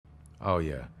Oh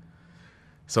yeah,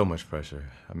 so much pressure.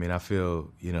 I mean, I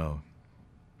feel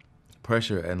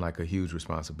pressure and like a huge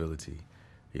responsibility.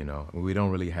 We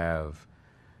don't really have.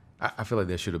 I feel like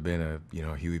there should have been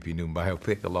a Huey P. Newton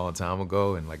biopic a long time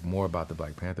ago, and like more about the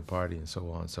Black Panther Party and so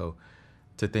on. So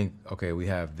to think, okay, we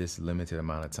have this limited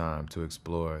amount of time to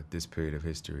explore this period of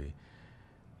history.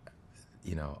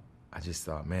 I just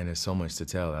thought, man, there's so much to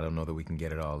tell. I don't know that we can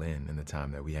get it all in the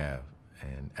time that we have.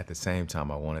 And at the same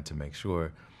time, I wanted to make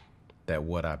sure that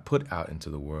what I put out into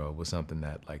the world was something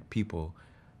that like people,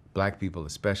 black people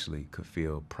especially, could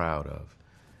feel proud of.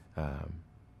 Um,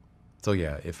 so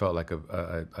yeah, it felt like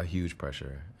a huge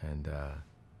pressure, and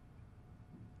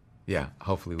yeah,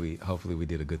 hopefully we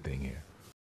did a good thing here.